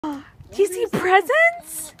Do you see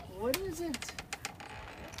presents? What is it?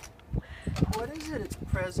 What is it? It's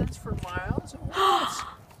presents for Miles?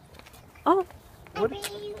 Oh. What?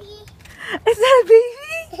 Is that a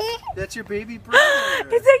baby? That's your baby brother.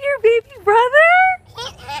 Is that your baby brother?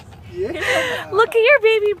 Yeah. Look at your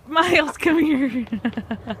baby. Miles, come here.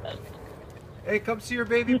 Hey, come see your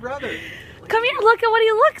baby brother. Come here, look at what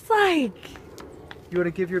he looks like. You want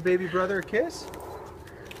to give your baby brother a kiss?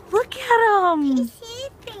 Look at him. He's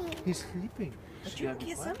sleeping. He's sleeping. Would you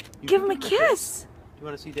kiss him? You Give can him a kiss. You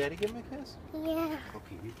want to see Daddy give him a kiss? Yeah.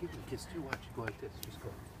 Okay, you give him a kiss too. Watch, go like this. Just go.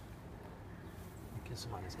 You kiss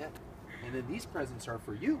him on his head. And then these presents are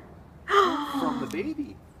for you. From the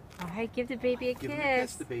baby. All right, give the baby a Give him a kiss.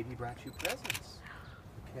 kiss. The baby brought you presents.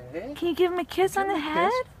 Okay? Can you give him a kiss on the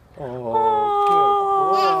head? Oh.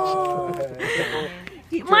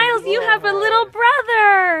 Miles, you have a little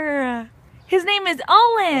brother. His name is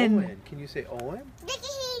Owen. Owen. Can you say Owen? Look at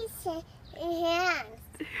his hands.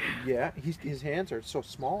 Yeah, his hands are so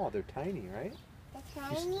small. They're tiny, right? The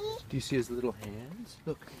tiny. Do you see his little hands?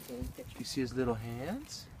 Look. Do you see his little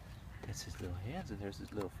hands? That's his little hands, and there's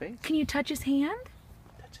his little face. Can you touch his hand?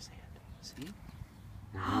 Touch his hand. See?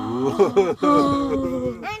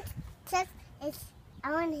 And just his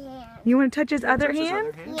own hand. You want to touch his other Touch his hand?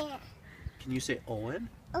 other hand? Yeah. Can you say Owen?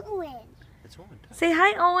 Owen. It's Owen. Touch. Say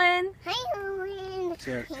hi, Owen. Hi, Owen.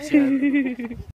 Say